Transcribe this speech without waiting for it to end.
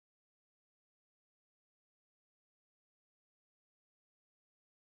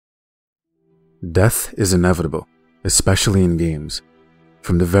Death is inevitable, especially in games.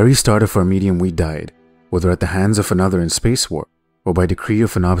 From the very start of our medium we died, whether at the hands of another in Space War or by decree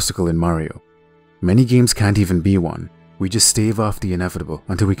of an obstacle in Mario. Many games can't even be one, we just stave off the inevitable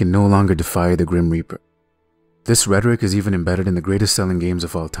until we can no longer defy the Grim Reaper. This rhetoric is even embedded in the greatest selling games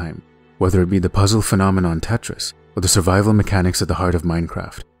of all time, whether it be the puzzle phenomenon Tetris or the survival mechanics at the heart of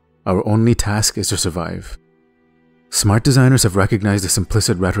Minecraft. Our only task is to survive. Smart designers have recognized this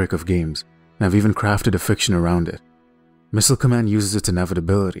implicit rhetoric of games and have even crafted a fiction around it. Missile Command uses its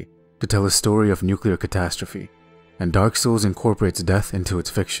inevitability to tell a story of nuclear catastrophe, and Dark Souls incorporates death into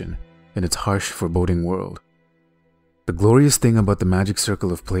its fiction, in its harsh, foreboding world. The glorious thing about the magic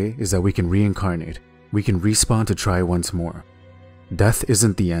circle of play is that we can reincarnate, we can respawn to try once more. Death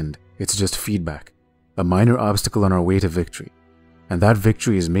isn't the end, it's just feedback, a minor obstacle on our way to victory, and that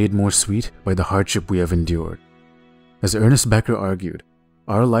victory is made more sweet by the hardship we have endured. As Ernest Becker argued,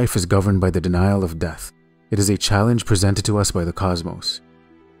 our life is governed by the denial of death. It is a challenge presented to us by the cosmos.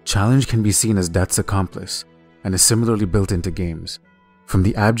 Challenge can be seen as death's accomplice, and is similarly built into games. From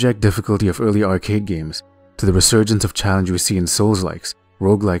the abject difficulty of early arcade games, to the resurgence of challenge we see in Souls-likes,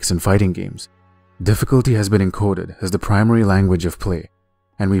 roguelikes, and fighting games, difficulty has been encoded as the primary language of play,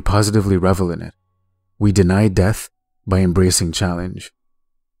 and we positively revel in it. We deny death by embracing challenge.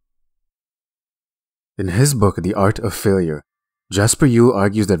 In his book, The Art of Failure, Jesper Juul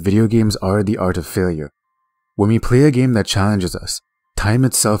argues that video games are the art of failure. When we play a game that challenges us, time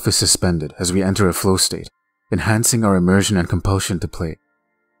itself is suspended as we enter a flow state, enhancing our immersion and compulsion to play.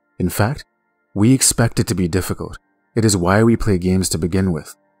 In fact, we expect it to be difficult. It is why we play games to begin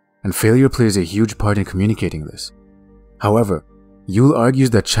with, and failure plays a huge part in communicating this. However, Juul argues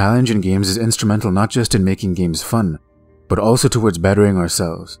that challenge in games is instrumental not just in making games fun, but also towards bettering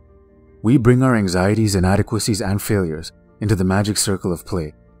ourselves. We bring our anxieties, inadequacies, and failures into the magic circle of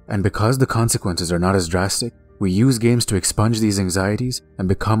play, and because the consequences are not as drastic, we use games to expunge these anxieties and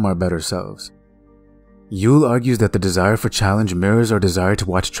become our better selves. Juul argues that the desire for challenge mirrors our desire to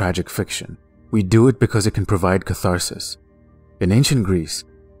watch tragic fiction. We do it because it can provide catharsis. In ancient Greece,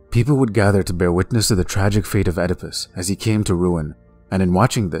 people would gather to bear witness to the tragic fate of Oedipus as he came to ruin, and in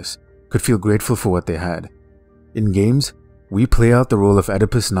watching this, could feel grateful for what they had. In games, we play out the role of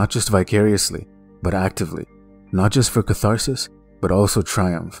Oedipus not just vicariously, but actively, not just for catharsis, but also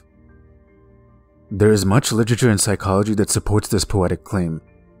triumph. There is much literature in psychology that supports this poetic claim.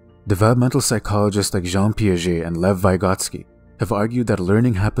 Developmental psychologists like Jean Piaget and Lev Vygotsky have argued that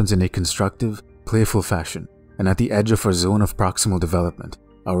learning happens in a constructive, playful fashion, and at the edge of our zone of proximal development,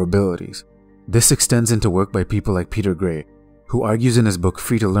 our abilities. This extends into work by people like Peter Gray, who argues in his book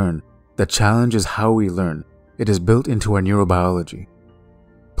Free to Learn that challenge is how we learn. It is built into our neurobiology.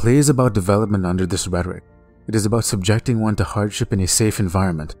 Play is about development under this rhetoric. It is about subjecting one to hardship in a safe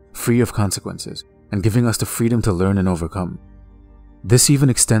environment, free of consequences, and giving us the freedom to learn and overcome. This even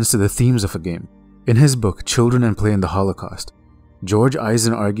extends to the themes of a game. In his book Children and Play in the Holocaust, George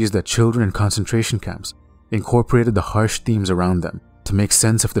Eisen argues that children in concentration camps incorporated the harsh themes around them to make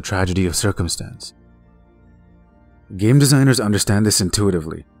sense of the tragedy of circumstance. Game designers understand this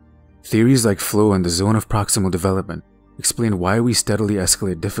intuitively. Theories like flow and the zone of proximal development explain why we steadily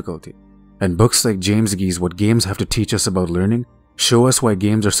escalate difficulty, and books like James Gee's What Games Have to Teach Us About Learning show us why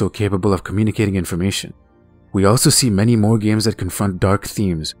games are so capable of communicating information. We also see many more games that confront dark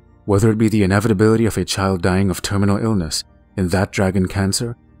themes, whether it be the inevitability of a child dying of terminal illness in That Dragon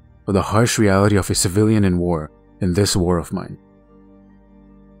Cancer, or the harsh reality of a civilian in war in This War of Mine.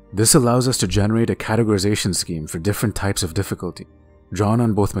 This allows us to generate a categorization scheme for different types of difficulty, drawn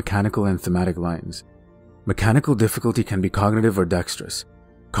on both mechanical and thematic lines. Mechanical difficulty can be cognitive or dexterous.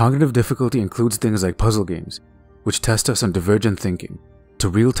 Cognitive difficulty includes things like puzzle games, which test us on divergent thinking, to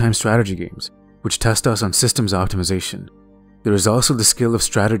real-time strategy games, which test us on systems optimization. There is also the skill of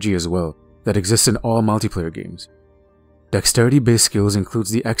strategy as well, that exists in all multiplayer games. Dexterity-based skills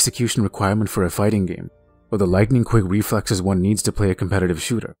includes the execution requirement for a fighting game, or the lightning-quick reflexes one needs to play a competitive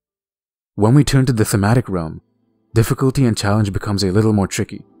shooter. When we turn to the thematic realm, difficulty and challenge becomes a little more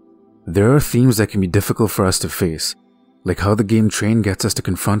tricky. There are themes that can be difficult for us to face, like how the game Train gets us to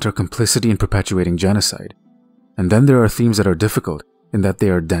confront our complicity in perpetuating genocide. And then there are themes that are difficult in that they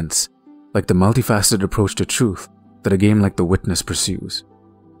are dense, like the multifaceted approach to truth that a game like The Witness pursues.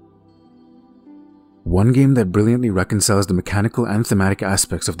 One game that brilliantly reconciles the mechanical and thematic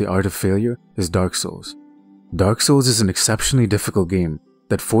aspects of the art of failure is Dark Souls. Dark Souls is an exceptionally difficult game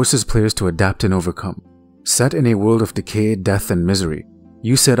that forces players to adapt and overcome. Set in a world of decay, death, and misery,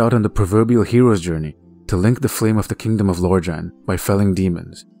 you set out on the proverbial hero's journey to link the flame of the kingdom of Lordran by felling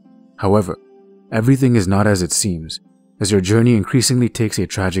demons. However, everything is not as it seems, as your journey increasingly takes a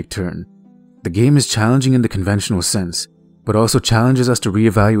tragic turn. The game is challenging in the conventional sense, but also challenges us to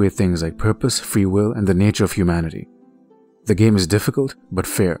reevaluate things like purpose, free will, and the nature of humanity. The game is difficult but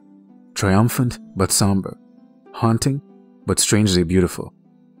fair, triumphant but somber, haunting but strangely beautiful.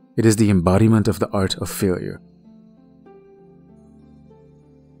 It is the embodiment of the art of failure.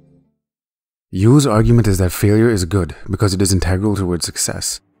 Juul's argument is that failure is good because it is integral towards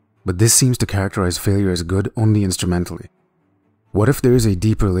success, but this seems to characterize failure as good only instrumentally. What if there is a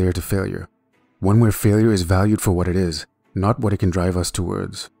deeper layer to failure, one where failure is valued for what it is, not what it can drive us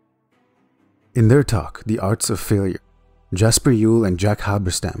towards? In their talk, The Arts of Failure, Jesper Juul and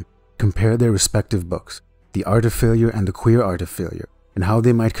Halberstam compare their respective books, The Art of Failure and The Queer Art of Failure, and how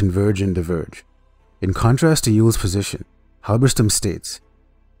they might converge and diverge. In contrast to Juul's position, Halberstam states,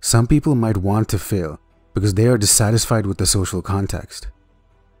 some people might want to fail because they are dissatisfied with the social context.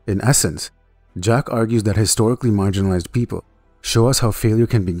 In essence, Jack argues that historically marginalized people show us how failure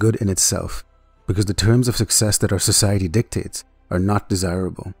can be good in itself because the terms of success that our society dictates are not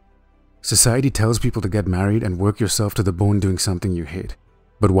desirable. Society tells people to get married and work yourself to the bone doing something you hate.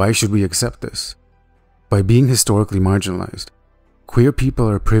 But why should we accept this? By being historically marginalized, queer people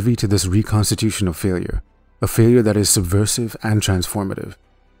are privy to this reconstitution of failure, a failure that is subversive and transformative.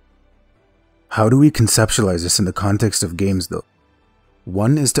 How do we conceptualize this in the context of games though?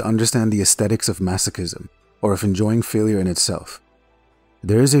 One is to understand the aesthetics of masochism, or of enjoying failure in itself.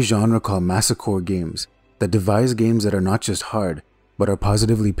 There is a genre called masochore games that devise games that are not just hard, but are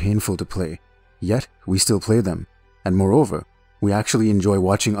positively painful to play, yet we still play them, and moreover, we actually enjoy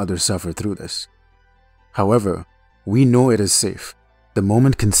watching others suffer through this. However, we know it is safe. The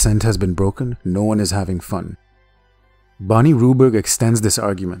moment consent has been broken, no one is having fun. Bonnie Ruberg extends this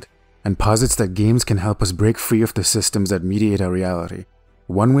argument and posits that games can help us break free of the systems that mediate our reality.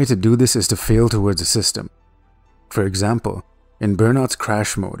 One way to do this is to fail towards a system. For example, in Burnout's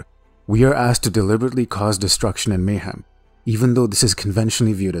Crash mode, we are asked to deliberately cause destruction and mayhem, even though this is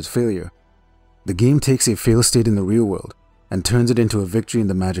conventionally viewed as failure. The game takes a fail state in the real world and turns it into a victory in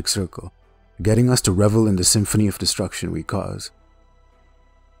the magic circle, getting us to revel in the symphony of destruction we cause.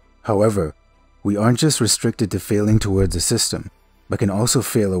 However, we aren't just restricted to failing towards a system, but can also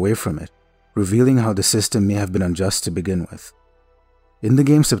fail away from it, revealing how the system may have been unjust to begin with. In the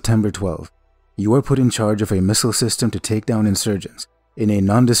game September 12, you are put in charge of a missile system to take down insurgents in a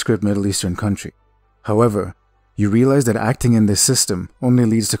nondescript Middle Eastern country. However, you realize that acting in this system only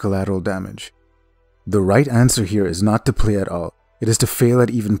leads to collateral damage. The right answer here is not to play at all, it is to fail at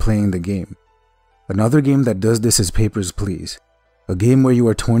even playing the game. Another game that does this is Papers, Please, a game where you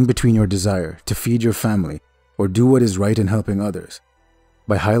are torn between your desire to feed your family or do what is right in helping others.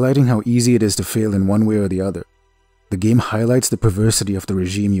 By highlighting how easy it is to fail in one way or the other, the game highlights the perversity of the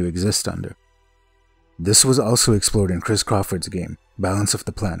regime you exist under. This was also explored in Chris Crawford's game, Balance of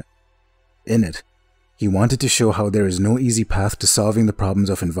the Planet. In it, he wanted to show how there is no easy path to solving the problems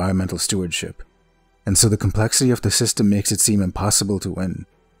of environmental stewardship, and so the complexity of the system makes it seem impossible to win.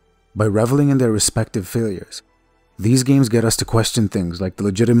 By reveling in their respective failures, these games get us to question things like the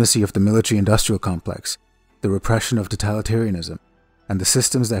legitimacy of the military-industrial complex, the repression of totalitarianism, and the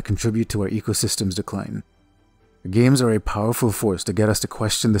systems that contribute to our ecosystem's decline. Games are a powerful force to get us to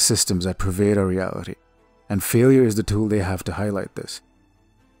question the systems that pervade our reality, and failure is the tool they have to highlight this.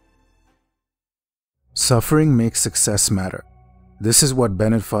 Suffering makes success matter. This is what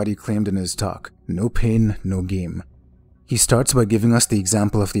Bennett Foddy claimed in his talk, No Pain, No Game. He starts by giving us the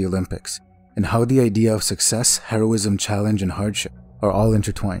example of the Olympics, and how the idea of success, heroism, challenge, and hardship are all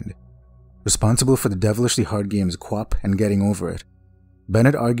intertwined. Responsible for the devilishly hard games QWOP and Getting Over It,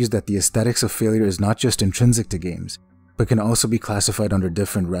 Bennett argues that the aesthetics of failure is not just intrinsic to games, but can also be classified under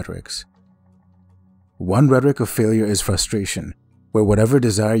different rhetorics. One rhetoric of failure is frustration, where whatever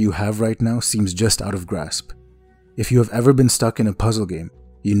desire you have right now seems just out of grasp. If you have ever been stuck in a puzzle game,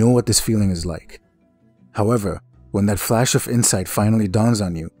 you know what this feeling is like. However, when that flash of insight finally dawns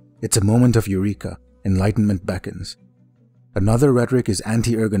on you, it's a moment of eureka, enlightenment beckons. Another rhetoric is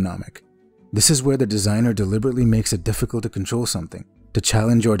anti-ergonomic. This is where the designer deliberately makes it difficult to control something, to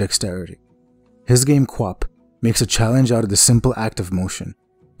challenge your dexterity. His game QWOP makes a challenge out of the simple act of motion,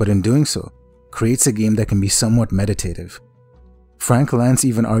 but in doing so, creates a game that can be somewhat meditative. Frank Lantz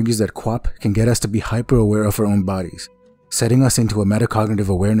even argues that QWOP can get us to be hyper-aware of our own bodies, setting us into a metacognitive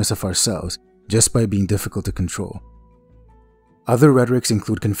awareness of ourselves just by being difficult to control. Other rhetorics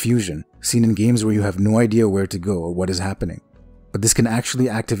include confusion, seen in games where you have no idea where to go or what is happening, but this can actually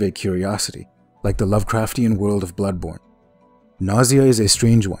activate curiosity, like the Lovecraftian world of Bloodborne. Nausea is a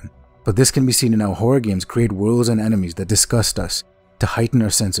strange one, but this can be seen in how horror games create worlds and enemies that disgust us to heighten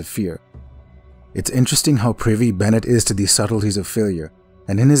our sense of fear. It's interesting how privy Bennett is to these subtleties of failure,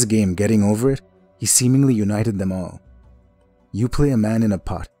 and in his game Getting Over It, he seemingly united them all. You play a man in a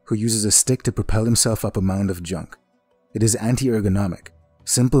pot who uses a stick to propel himself up a mound of junk. It is anti-ergonomic.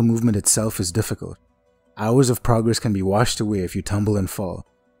 Simple movement itself is difficult. Hours of progress can be washed away if you tumble and fall,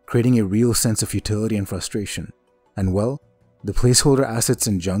 creating a real sense of futility and frustration. And well, the placeholder assets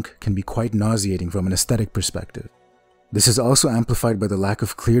in junk can be quite nauseating from an aesthetic perspective. This is also amplified by the lack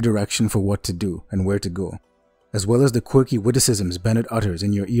of clear direction for what to do and where to go, as well as the quirky witticisms Bennett utters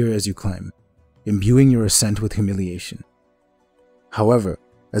in your ear as you climb, imbuing your ascent with humiliation. However,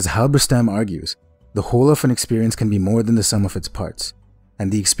 as Halberstam argues, the whole of an experience can be more than the sum of its parts,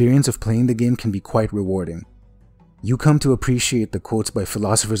 and the experience of playing the game can be quite rewarding. You come to appreciate the quotes by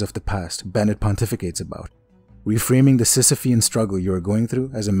philosophers of the past Bennett pontificates about, reframing the Sisyphean struggle you are going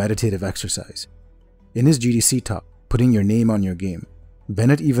through as a meditative exercise. In his GDC talk, Putting Your Name on Your Game,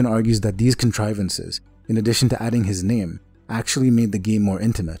 Bennett even argues that these contrivances, in addition to adding his name, actually made the game more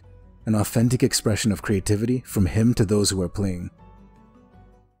intimate, an authentic expression of creativity from him to those who are playing.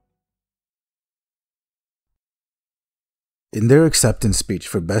 In their acceptance speech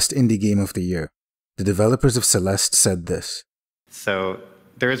for Best Indie Game of the Year, the developers of Celeste said this. So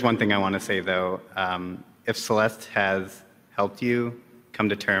there is one thing I want to say though. If Celeste has helped you come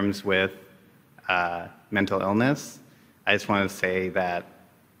to terms with mental illness, I just want to say that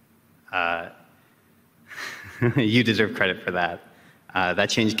you deserve credit for that. That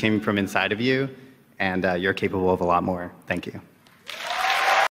change came from inside of you, and you're capable of a lot more. Thank you.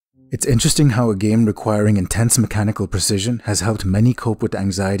 It's interesting how a game requiring intense mechanical precision has helped many cope with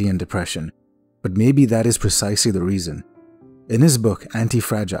anxiety and depression, but maybe that is precisely the reason. In his book,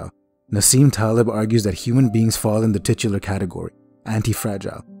 Antifragile, Nassim Taleb argues that human beings fall in the titular category,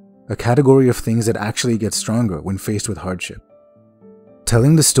 antifragile, a category of things that actually get stronger when faced with hardship.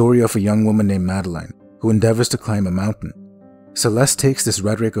 Telling the story of a young woman named Madeline, who endeavors to climb a mountain, Celeste takes this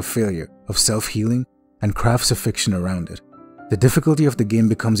rhetoric of failure, of self-healing, and crafts a fiction around it. The difficulty of the game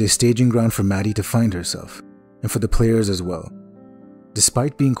becomes a staging ground for Maddie to find herself, and for the players as well.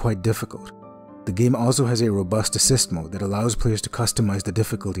 Despite being quite difficult, the game also has a robust assist mode that allows players to customize the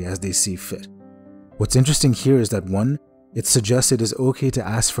difficulty as they see fit. What's interesting here is that 1, it suggests it is okay to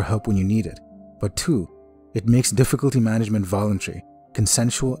ask for help when you need it, but 2, it makes difficulty management voluntary,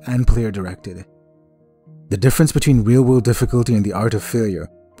 consensual, and player-directed. The difference between real-world difficulty and the art of failure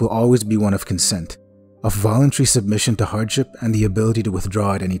will always be one of consent, of voluntary submission to hardship and the ability to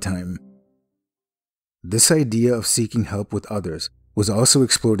withdraw at any time. This idea of seeking help with others was also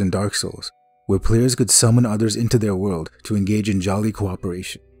explored in Dark Souls, where players could summon others into their world to engage in jolly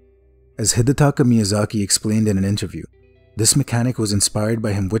cooperation. As Hidetaka Miyazaki explained in an interview, this mechanic was inspired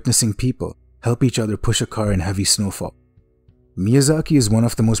by him witnessing people help each other push a car in heavy snowfall. Miyazaki is one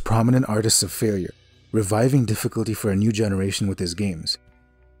of the most prominent artists of failure, reviving difficulty for a new generation with his games.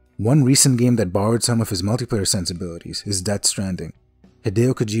 One recent game that borrowed some of his multiplayer sensibilities is Death Stranding,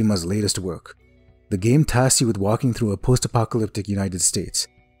 Hideo Kojima's latest work. The game tasks you with walking through a post-apocalyptic United States.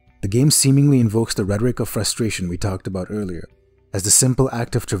 The game seemingly invokes the rhetoric of frustration we talked about earlier, as the simple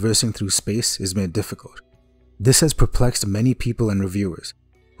act of traversing through space is made difficult. This has perplexed many people and reviewers,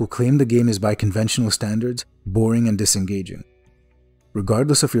 who claim the game is by conventional standards boring and disengaging.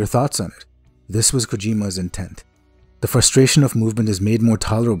 Regardless of your thoughts on it, this was Kojima's intent. The frustration of movement is made more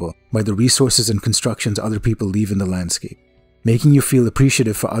tolerable by the resources and constructions other people leave in the landscape, making you feel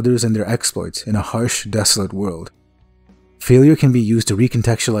appreciative for others and their exploits in a harsh, desolate world. Failure can be used to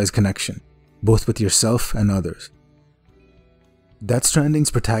recontextualize connection, both with yourself and others. Death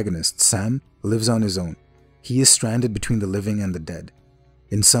Stranding's protagonist, Sam, lives on his own. He is stranded between the living and the dead.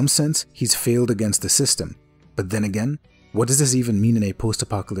 In some sense, he's failed against the system, but then again, what does this even mean in a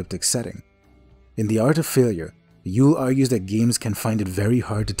post-apocalyptic setting? In The Art of Failure, Juul argues that games can find it very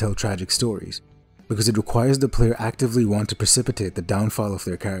hard to tell tragic stories, because it requires the player actively want to precipitate the downfall of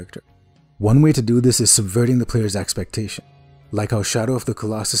their character. One way to do this is subverting the player's expectation, like how Shadow of the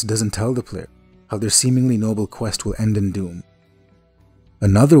Colossus doesn't tell the player how their seemingly noble quest will end in doom.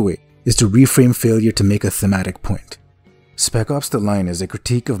 Another way is to reframe failure to make a thematic point. Spec Ops: The Line is a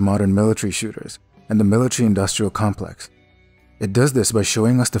critique of modern military shooters and the military-industrial complex. It does this by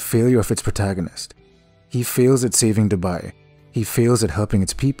showing us the failure of its protagonist. He fails at saving Dubai. He fails at helping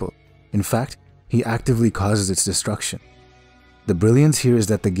its people. In fact, he actively causes its destruction. The brilliance here is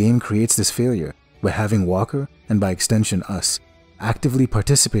that the game creates this failure by having Walker, and by extension us, actively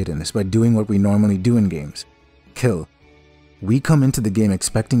participate in this by doing what we normally do in games: kill. We come into the game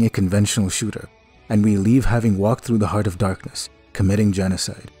expecting a conventional shooter, and we leave having walked through the heart of darkness, committing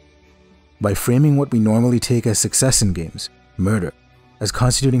genocide. By framing what we normally take as success in games, murder, as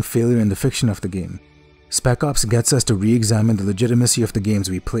constituting failure in the fiction of the game, Spec Ops gets us to re-examine the legitimacy of the games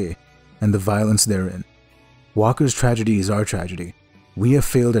we play and the violence therein. Walker's tragedy is our tragedy. We have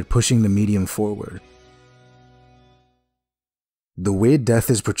failed at pushing the medium forward. The way death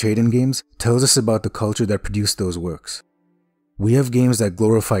is portrayed in games tells us about the culture that produced those works. We have games that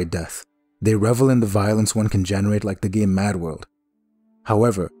glorify death. They revel in the violence one can generate, like the game Mad World.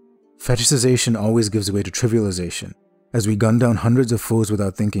 However, fetishization always gives way to trivialization, as we gun down hundreds of foes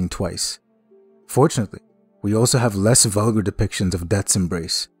without thinking twice. Fortunately, we also have less vulgar depictions of death's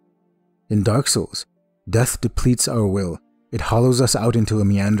embrace. In Dark Souls, death depletes our will. It hollows us out into a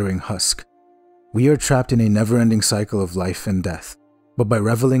meandering husk. We are trapped in a never-ending cycle of life and death, but by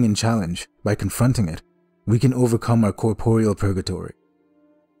reveling in challenge, by confronting it, we can overcome our corporeal purgatory.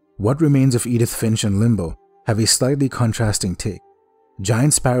 What Remains of Edith Finch and Limbo have a slightly contrasting take.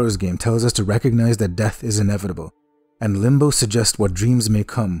 Giant Sparrow's game tells us to recognize that death is inevitable, and Limbo suggests what dreams may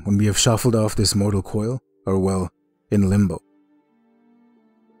come when we have shuffled off this mortal coil, or well, in limbo.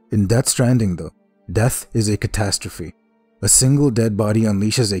 In Death Stranding though, death is a catastrophe. A single dead body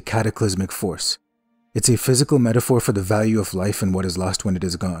unleashes a cataclysmic force. It's a physical metaphor for the value of life and what is lost when it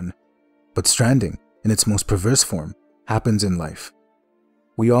is gone. But stranding, in its most perverse form, happens in life.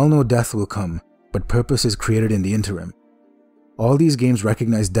 We all know death will come, but purpose is created in the interim. All these games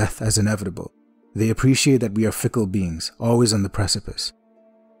recognize death as inevitable. They appreciate that we are fickle beings, always on the precipice.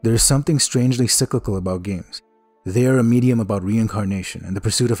 There is something strangely cyclical about games. They are a medium about reincarnation and the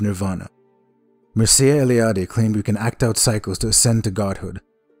pursuit of nirvana. Mircea Eliade claimed we can act out cycles to ascend to godhood.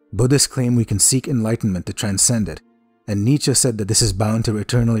 Buddhists claim we can seek enlightenment to transcend it, and Nietzsche said that this is bound to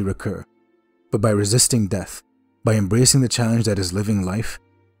eternally recur. But by resisting death, by embracing the challenge that is living life,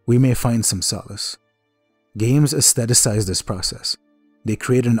 we may find some solace. Games aestheticize this process. They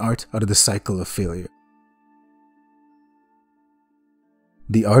create an art out of the cycle of failure.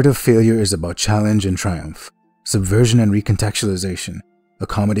 The art of failure is about challenge and triumph, subversion and recontextualization,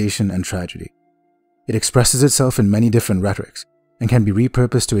 accommodation and tragedy. It expresses itself in many different rhetorics and can be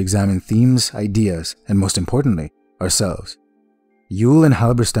repurposed to examine themes, ideas, and most importantly, ourselves. Juul and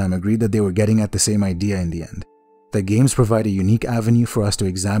Halberstam agreed that they were getting at the same idea in the end, that games provide a unique avenue for us to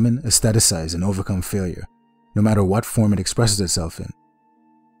examine, aestheticize, and overcome failure, no matter what form it expresses itself in.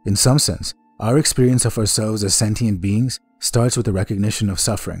 In some sense, our experience of ourselves as sentient beings starts with the recognition of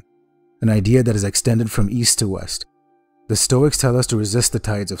suffering, an idea that is extended from east to west. The Stoics tell us to resist the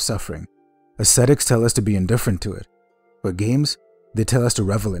tides of suffering. Ascetics tell us to be indifferent to it. But games, they tell us to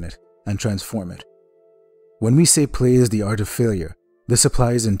revel in it and transform it. When we say play is the art of failure, this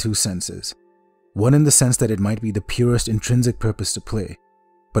applies in two senses. One in the sense that it might be the purest intrinsic purpose to play,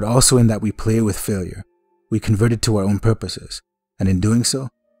 but also in that we play with failure. We convert it to our own purposes, and in doing so,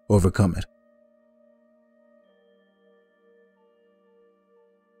 overcome it.